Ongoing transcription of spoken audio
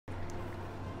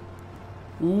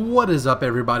What is up,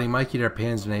 everybody? Mikey there,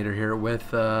 Panzernator here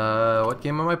with, what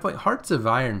game am I playing? Hearts of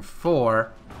Iron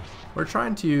 4. We're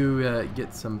trying to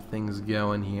get some things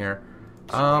going here.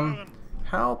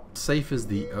 How safe is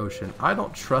the ocean? I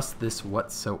don't trust this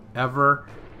whatsoever.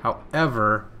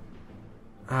 However,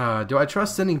 do I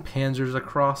trust sending panzers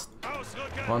across?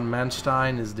 Von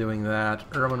Manstein is doing that.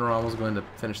 Erwin Rommel's going to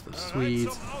finish the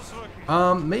Swedes.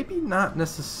 Maybe not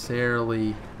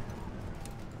necessarily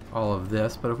all of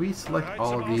this, but if we select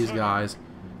all of these guys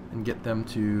and get them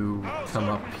to come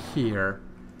up here,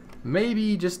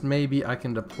 maybe, just maybe, I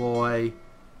can deploy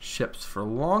ships for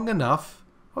long enough.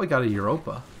 Oh, we got a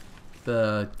Europa,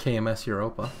 the KMS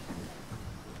Europa,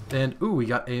 and ooh, we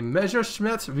got a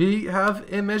Messerschmitt. We have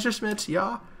a Messerschmitt,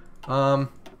 yeah. In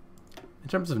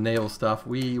terms of naval stuff,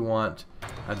 we want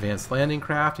advanced landing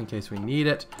craft in case we need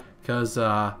it, because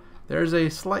there's a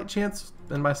slight chance,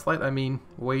 and by slight I mean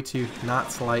way too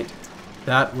not slight,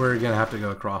 that we're gonna have to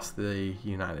go across the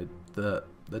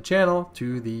channel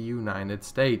to the United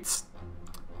States,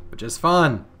 which is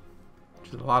fun,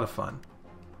 which is a lot of fun.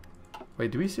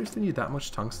 Wait, do we seriously need that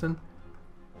much tungsten?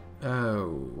 Oh,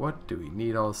 what do we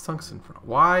need all this tungsten for?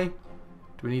 Why do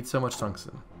we need so much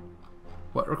tungsten?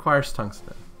 What requires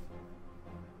tungsten?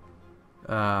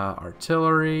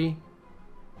 Artillery.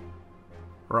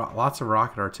 Lots of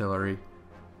rocket artillery.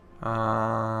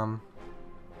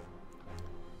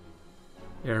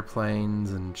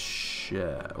 Airplanes and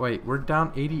shit. Wait, we're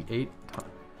down 88.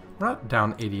 We're not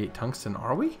down 88 tungsten,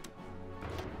 are we?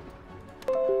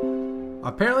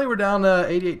 Apparently we're down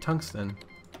 88 tungsten.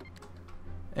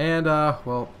 And,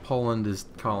 well, Poland is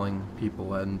calling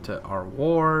people into our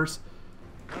wars.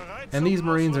 And these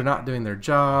Marines are not doing their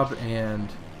job, and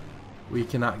we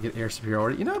cannot get air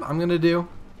superiority. You know what I'm going to do?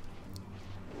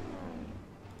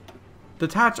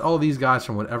 Detach all these guys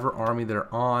from whatever army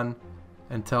they're on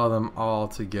and tell them all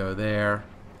to go there.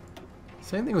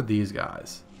 Same thing with these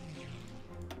guys.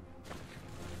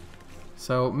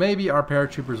 So maybe our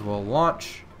paratroopers will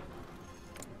launch.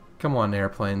 Come on,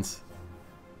 airplanes.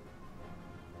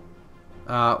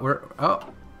 Oh.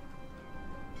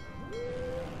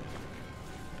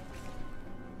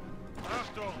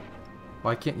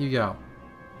 Why can't you go?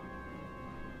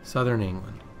 Southern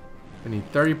England. We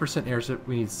need 30% air.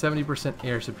 We need 70%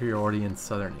 air superiority in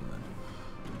Southern England.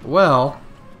 Well,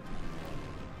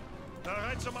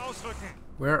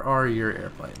 where are your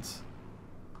airplanes?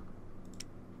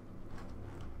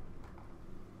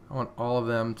 I want all of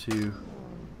them to.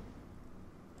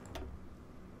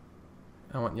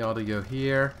 I want y'all to go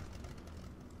here,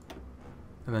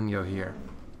 and then go here.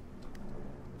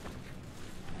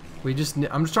 I'm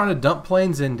just trying to dump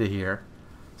planes into here,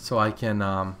 so I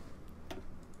can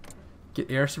get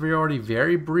air superiority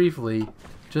very briefly,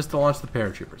 just to launch the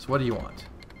paratroopers. What do you want?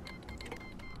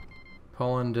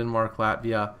 Poland, Denmark,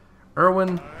 Latvia.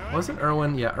 Erwin, wasn't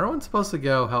Erwin? Yeah, Erwin's supposed to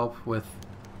go help with,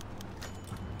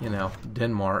 you know,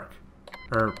 Denmark,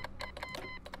 or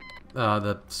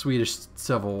the Swedish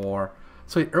Civil War.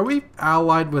 So wait, are we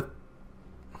allied with?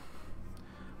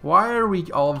 Why are we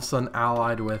all of a sudden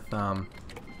allied with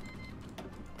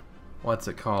what's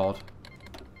it called?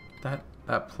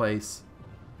 That place.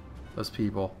 Those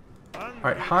people.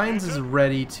 Alright, Heinz is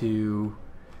ready to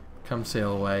come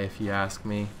sail away, if you ask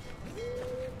me.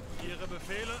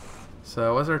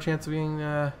 So what's our chance of being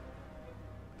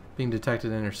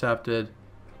detected and intercepted?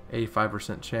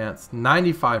 85% chance.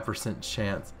 95%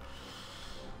 chance.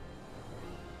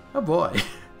 Oh boy.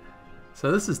 So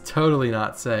this is totally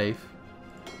not safe.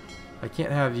 I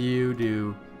can't have you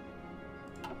do.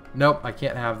 Nope, I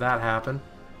can't have that happen.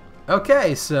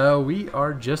 Okay, so we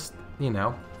are just, you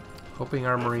know, hoping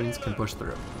our Marines can push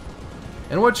through.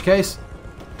 In which case,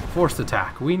 forced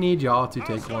attack. We need y'all to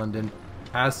take London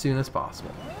as soon as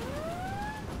possible.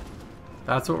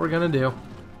 That's what we're gonna do.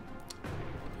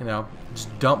 You know,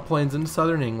 just dump planes into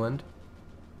Southern England.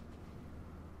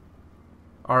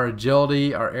 Our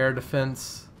agility, our air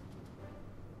defense.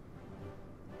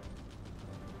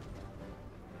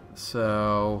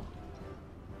 So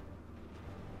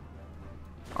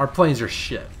our planes are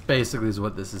shit, basically, is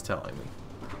what this is telling me.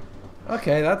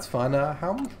 Okay, that's fun.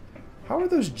 How are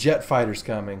those jet fighters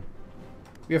coming?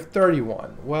 We have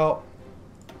 31. Well,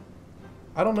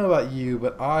 I don't know about you,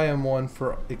 but I am one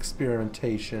for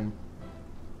experimentation.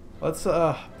 Let's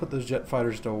put those jet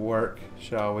fighters to work,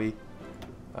 shall we?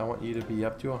 I want you to be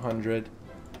up to 100.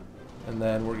 And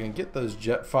then we're going to get those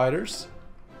jet fighters.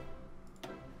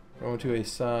 We're going to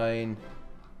assign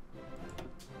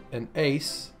an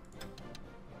ace.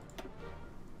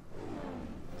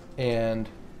 And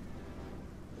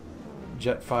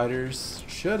jet fighters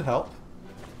should help.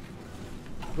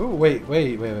 Oh, wait.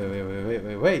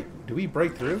 Do we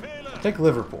break through? Take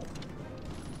Liverpool.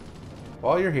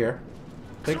 While you're here,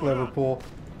 take Liverpool.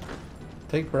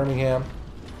 Take Birmingham.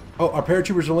 Oh, our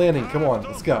paratroopers are landing. Come on,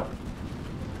 let's go.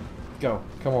 Go,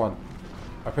 come on.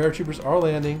 Our paratroopers are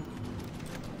landing.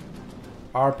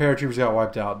 Our paratroopers got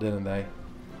wiped out, didn't they?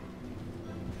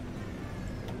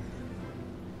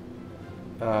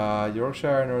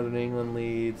 Yorkshire, Northern England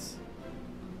leads.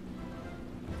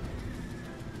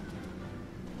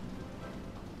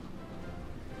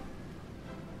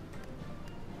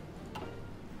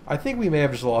 I think we may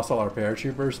have just lost all our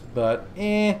paratroopers, but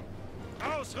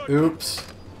oops.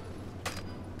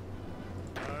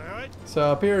 So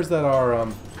it appears that our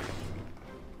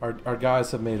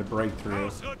guys have made a breakthrough,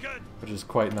 which is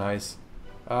quite nice.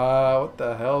 What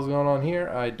the hell's going on here?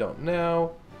 I don't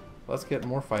know. Let's get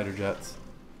more fighter jets,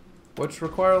 which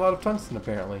require a lot of tungsten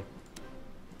apparently.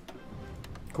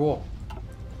 Cool.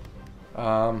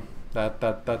 That's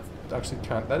actually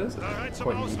that is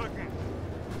quite neat.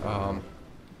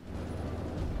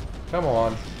 Come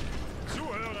on.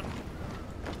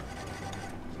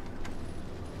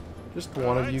 Just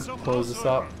one of you close this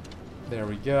up. There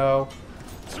we go.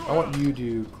 I want you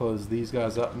to close these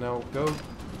guys up. No, go.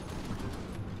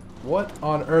 What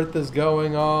on earth is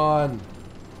going on?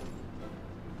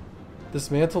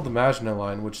 Dismantle the Maginot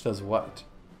Line, which does what?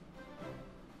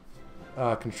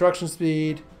 Construction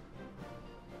speed,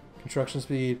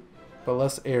 but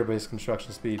less air-based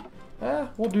construction speed.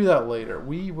 We'll do that later.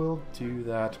 We will do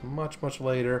that much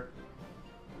later.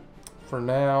 For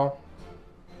now,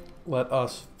 let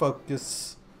us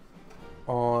focus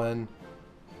on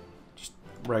just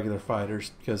regular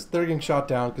fighters, because they're getting shot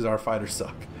down because our fighters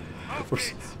suck. We're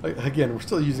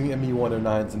still using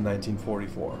Me-109s in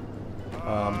 1944.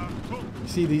 You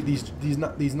see,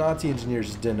 these Nazi engineers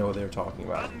just didn't know what they were talking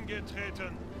about.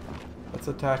 Let's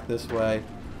attack this way.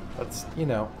 Let's, you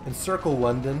know, encircle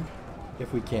London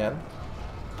if we can.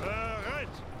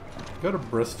 Go to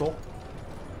Bristol.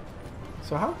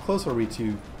 So how close are we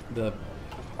to the...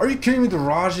 Are you kidding me? The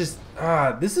Raj is...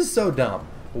 this is so dumb.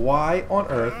 Why on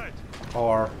earth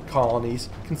are colonies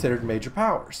considered major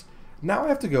powers? Now I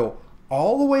have to go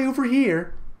all the way over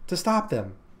here to stop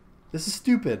them. This is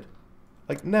stupid.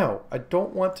 Like, no, I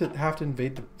don't want to have to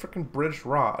invade the frickin' British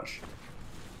Raj.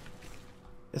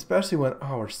 Especially when...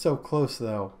 Oh, we're so close,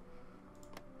 though.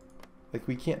 Like,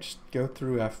 we can't just go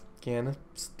through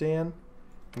Afghanistan.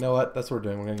 You know what? That's what we're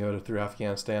doing. We're going to go through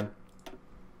Afghanistan.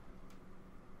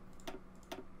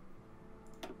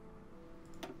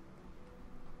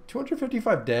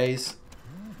 $255 days?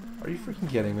 Are you freaking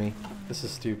kidding me? This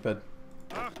is stupid.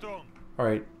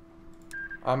 Alright.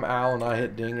 I'm Al and I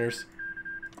hit dingers.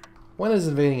 When has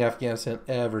invading Afghanistan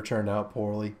ever turned out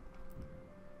poorly?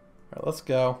 Alright, let's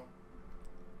go.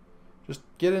 Just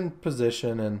get in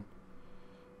position, and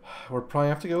we're probably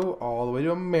have to go all the way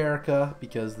to America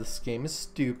because this game is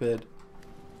stupid.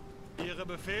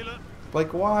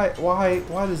 Like, why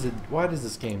does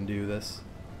this game do this?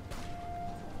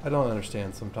 I don't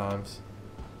understand sometimes.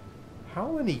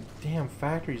 How many damn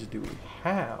factories do we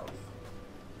have?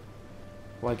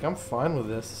 Like, I'm fine with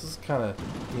this. This is kind of,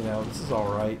 you know, this is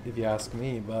alright if you ask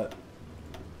me, but,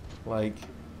 like,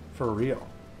 for real.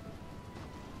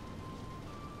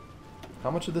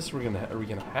 How much of this are we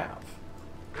gonna have?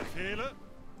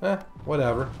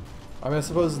 Whatever. I mean, I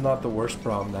suppose it's not the worst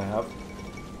problem to have.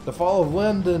 The fall of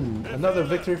London, another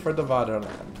victory for the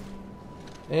Fatherland.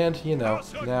 And, you know,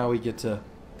 now we get to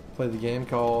play the game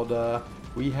called,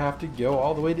 we have to go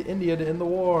all the way to India to end the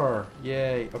war.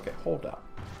 Yay. Okay, hold up.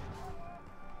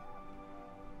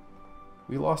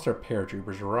 We lost our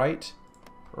paratroopers, right?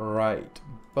 Right.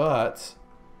 But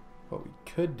what we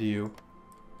could do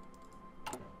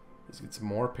is get some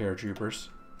more paratroopers.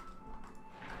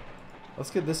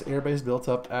 Let's get this airbase built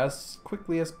up as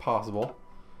quickly as possible.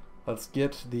 Let's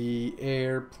get the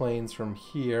airplanes from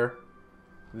here.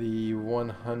 The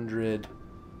 100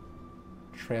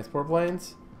 transport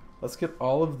planes. Let's get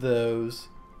all of those.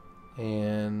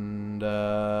 And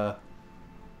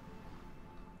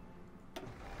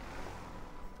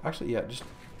actually, yeah, just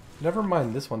never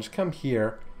mind this one. Just come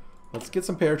here. Let's get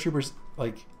some paratroopers.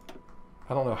 Like,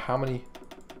 I don't know how many.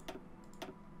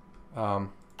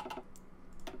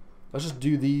 Let's just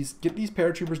do these. Get these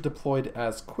paratroopers deployed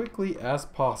as quickly as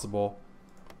possible.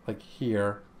 Like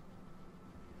here.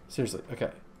 Seriously,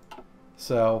 okay.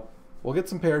 So we'll get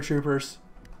some paratroopers.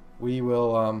 We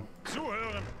will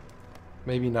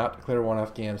maybe not declare war on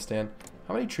Afghanistan.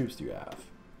 How many troops do you have?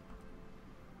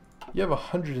 You have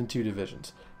 102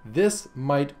 divisions. This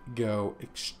might go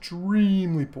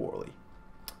extremely poorly.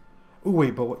 Oh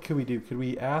wait, but what could we do? Could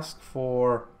we ask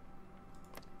for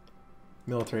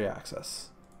military access.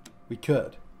 We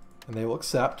could. And they will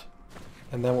accept.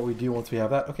 And then what we do once we have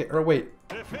that... Okay, or wait.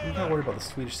 We gotta worry about the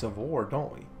Swedish Civil War,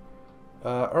 don't we?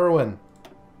 Erwin.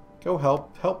 Go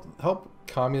help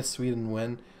communist Sweden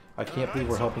win. I can't believe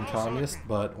we're helping communists,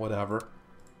 but whatever.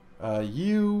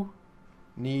 You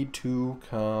need to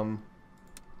come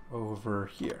over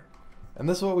here. And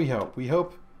this is what we hope. We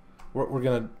hope we're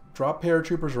going to drop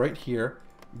paratroopers right here,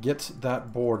 get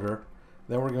that border.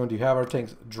 Then we're going to have our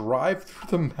tanks drive through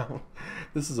the mountain.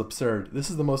 This is absurd. This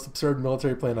is the most absurd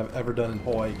military plan I've ever done in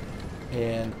HoI.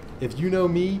 And if you know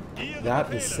me,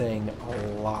 that is saying a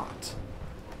lot.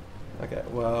 Okay,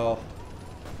 well,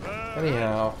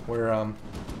 anyhow, we're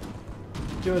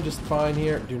doing just fine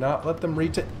here. Do not let them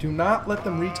retake. Do not let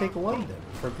them retake London,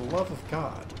 for the love of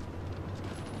God.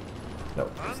 No,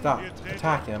 stop.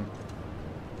 Attack him.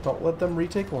 Don't let them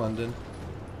retake London.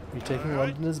 Retaking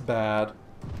London is bad.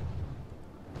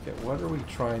 Okay, what are we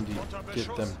trying to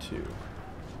get them to?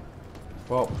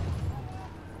 Well,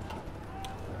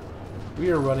 we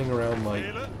are running around like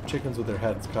chickens with their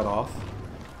heads cut off.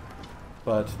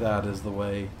 But that is the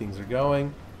way things are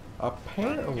going.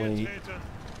 Apparently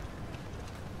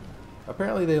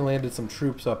they landed some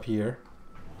troops up here,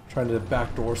 trying to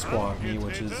backdoor squad me,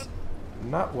 which is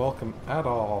not welcome at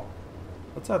all.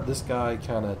 Let's have this guy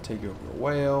kind of take over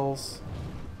Wales,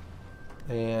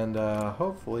 and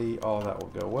hopefully all that will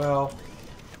go well.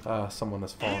 Someone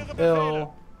has fallen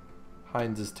ill.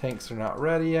 Heinz's tanks are not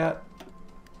ready yet.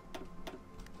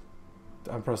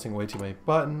 I'm pressing way too many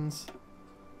buttons.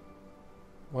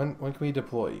 When can we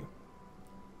deploy you?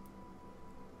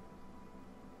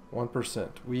 1%.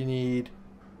 We need...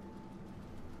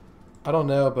 I don't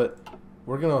know, but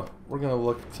we're gonna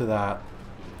look to that.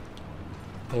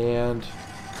 And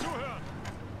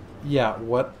yeah,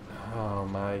 what? Oh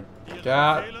my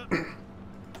God!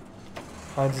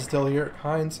 Heinz is still here.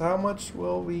 Heinz, how much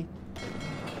will we?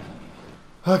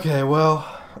 Okay,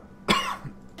 well,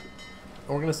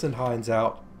 we're gonna send Heinz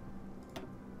out.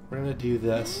 We're gonna do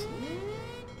this.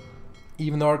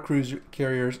 Even though our cruiser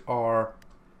carriers are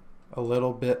a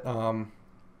little bit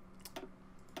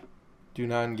do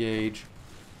not engage,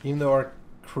 even though our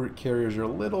carriers are a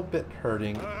little bit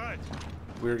hurting,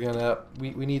 we're gonna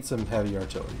we need some heavy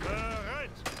artillery.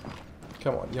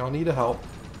 Come on, y'all need to help.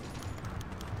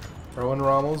 Erwin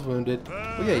Rommel's wounded.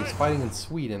 Oh yeah, he's fighting in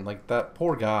Sweden. Like, that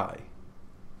poor guy.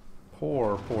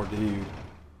 Poor dude.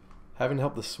 Having to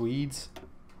help the Swedes.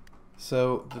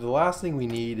 So the last thing we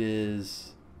need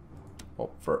is,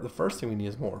 well, the first thing we need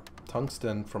is more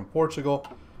tungsten from Portugal,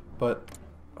 but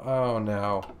oh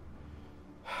no.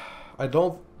 I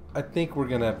think we're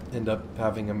gonna end up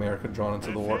having America drawn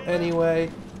into the war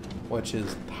anyway, which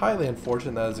is highly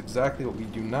unfortunate. That is exactly what we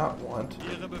do not want.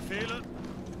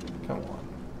 Come on.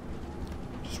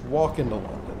 Just walk into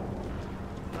London.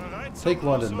 Take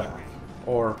London back.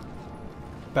 Or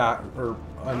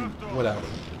whatever.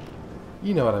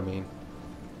 You know what I mean.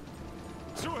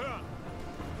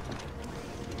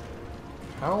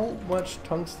 How much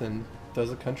tungsten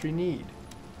does a country need?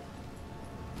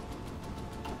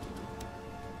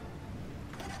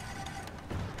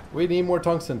 We need more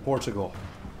tungsten, Portugal.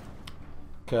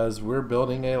 Because we're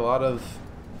building a lot of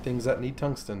things that need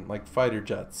tungsten, like fighter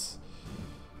jets.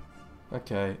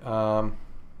 Okay, Von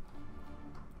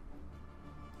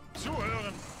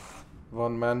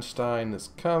Manstein is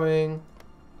coming.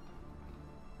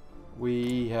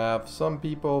 We have some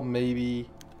people maybe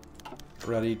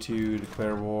ready to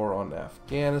declare war on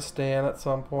Afghanistan at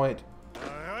some point.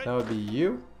 That would be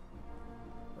you.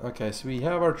 Okay, so we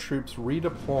have our troops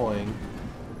redeploying.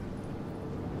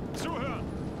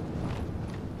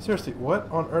 Seriously, what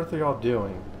on earth are y'all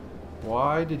doing?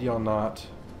 Why did y'all not?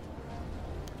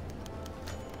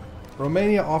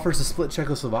 Romania offers to split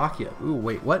Czechoslovakia. Ooh,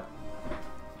 wait, what?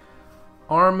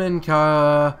 Armand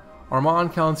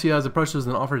Calencia has approached us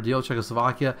and offered a deal with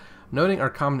Czechoslovakia. Noting our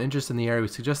common interest in the area, we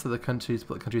suggest that the country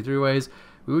split the country 3 ways.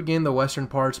 We would gain the western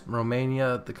parts.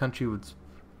 Romania, the country would...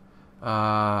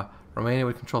 Romania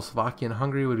would control Slovakia, and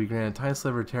Hungary would be granted a tiny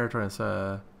sliver of territory.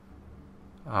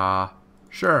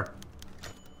 Sure.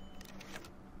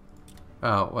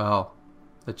 Oh, well,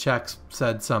 the Czechs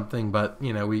said something, but,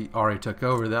 you know, we already took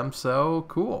over them, so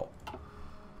cool.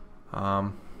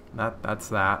 That's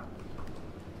that.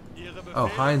 Oh,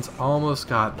 Heinz almost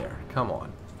got there. Come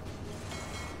on.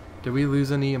 Did we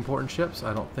lose any important ships?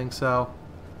 I don't think so.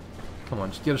 Come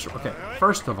on, just get us... Okay,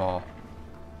 first of all,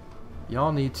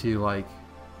 y'all need to, like,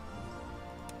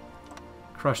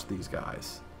 crush these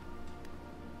guys.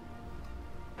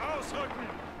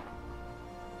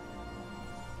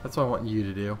 That's what I want you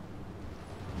to do.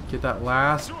 Get that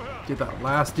last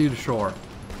dude ashore.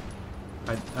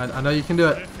 I know you can do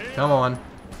it. Come on.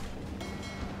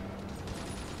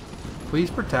 Please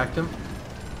protect him.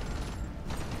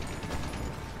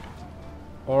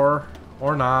 Or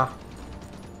nah.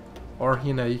 Or,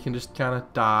 you know, you can just kind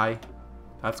of die.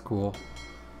 That's cool.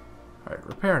 Alright,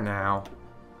 repair now.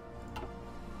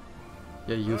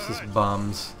 Yeah, useless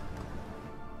bums.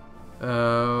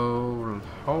 Oh,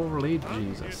 holy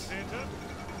Jesus.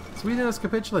 Sweden has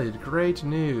capitulated. Great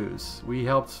news. We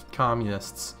helped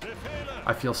communists.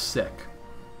 I feel sick.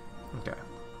 Okay.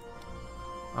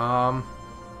 Come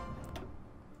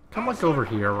look over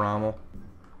here, Rommel.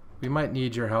 We might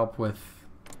need your help with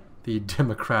the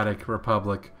Democratic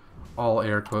Republic, all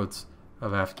air quotes,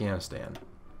 of Afghanistan.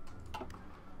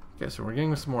 Okay, so we're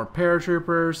getting some more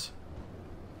paratroopers.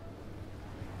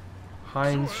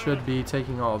 Heinz should be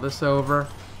taking all this over.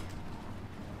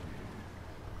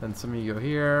 Then some of you go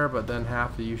here, but then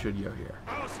half of you should go here.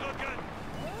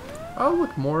 Oh,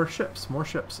 look, more ships, more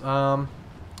ships. I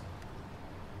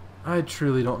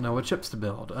truly don't know what ships to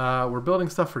build. We're building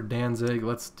stuff for Danzig.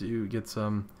 Let's get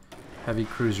some heavy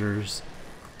cruisers.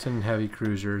 10 heavy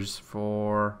cruisers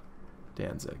for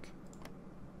Danzig.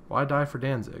 Why die for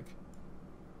Danzig?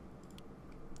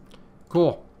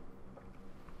 Cool.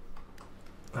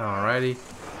 Alrighty.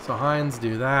 So Heinz,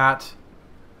 do that.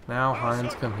 Now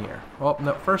Heinz, come here. Well,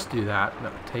 no, first do that.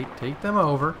 No, take them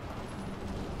over.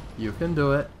 You can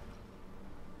do it.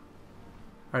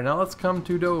 Alright, now let's come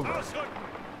to Dover.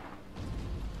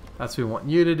 That's what we want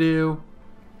you to do.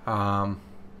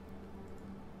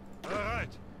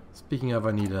 Speaking of,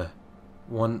 I need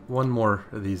one more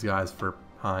of these guys for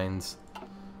Heinz.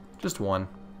 Just one.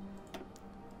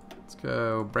 Let's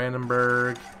go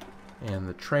Brandenburg and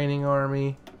the training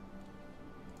army.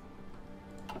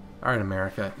 Alright,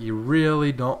 America, you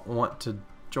really don't want to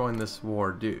join this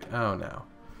war, do you? Oh no.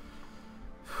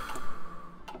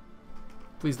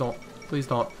 Please don't. Please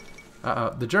don't.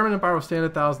 The German Empire will stand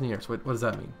 1,000 years. What does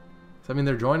that mean? Does that mean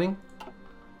they're joining?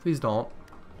 Please don't.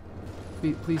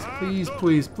 Please,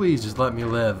 just let me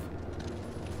live.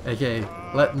 Okay,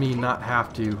 let me not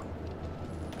have to,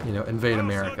 you know, invade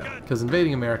America. Because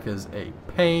invading America is a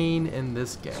pain in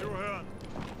this game.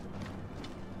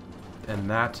 And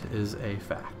that is a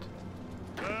fact.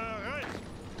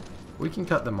 We can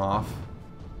cut them off.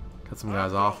 Cut some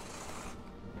guys off.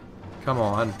 Come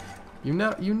on. You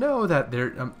know that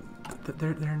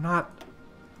they're not.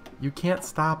 You can't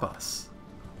stop us.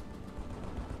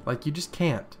 Like, you just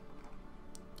can't.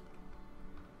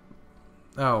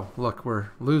 Oh, look, we're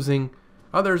losing.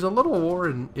 Oh, there's a little war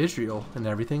in Israel and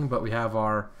everything, but we have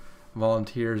our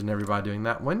volunteers and everybody doing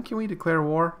that. When can we declare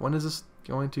war? When is this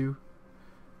going to?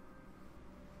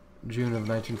 June of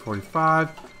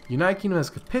 1945. United Kingdom has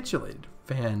capitulated.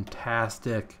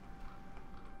 Fantastic.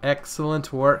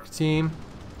 Excellent work, team.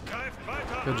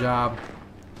 Good job.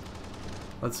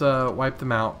 Let's wipe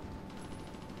them out.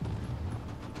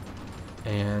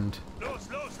 And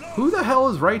who the hell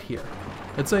is right here?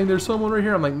 It's saying there's someone right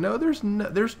here. I'm like, no, there's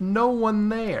no one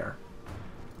there.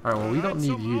 All right, well, we don't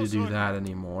need you to do that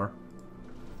anymore.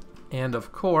 And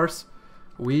of course,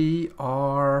 we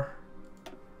are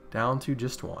down to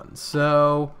just one.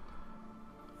 So,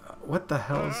 what the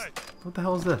hell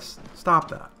is this? Stop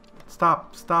that!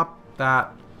 Stop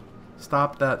that!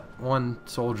 Stop that one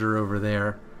soldier over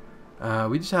there.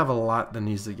 We just have a lot that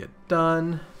needs to get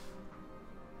done.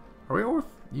 Are we over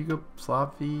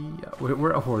Yugoslavia?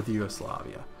 We're over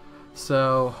Yugoslavia.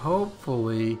 So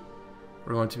hopefully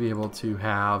we're going to be able to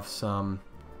have some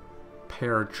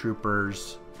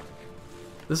paratroopers.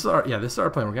 This is our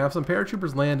plan. We're gonna have some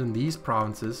paratroopers land in these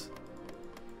provinces,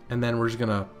 and then we're just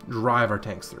gonna drive our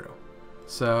tanks through.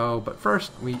 So, but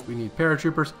first we need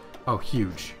paratroopers. Oh,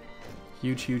 huge.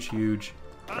 Huge.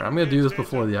 Right, I'm gonna do this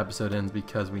before the episode ends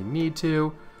because we need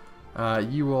to.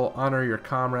 You will honor your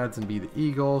comrades and be the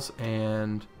Eagles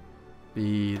and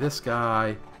be this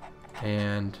guy,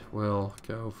 and we'll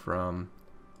go from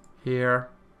here.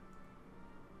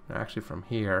 Actually, from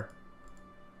here.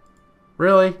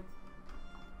 Really?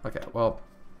 Okay, well,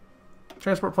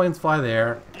 transport planes fly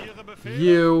there.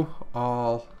 You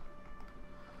all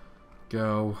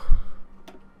go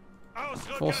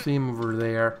full steam over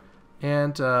there,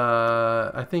 and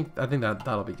I think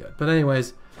that'll be good. But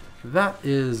anyways, that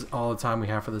is all the time we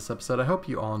have for this episode. I hope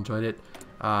you all enjoyed it.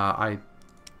 I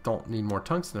don't need more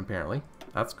tungsten apparently.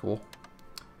 That's cool.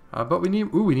 But we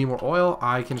need more oil.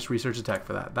 I can just research the tech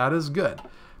for that. That is good.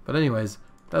 But anyways,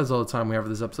 that is all the time we have for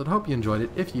this episode. Hope you enjoyed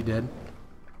it. If you did,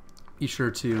 be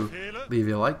sure to leave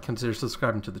a like, consider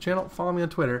subscribing to the channel, follow me on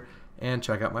Twitter, and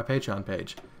check out my Patreon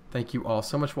page. Thank you all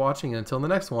so much for watching, and until the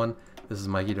next one, this is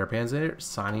Mikey Panzernator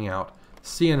signing out.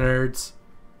 See ya, nerds!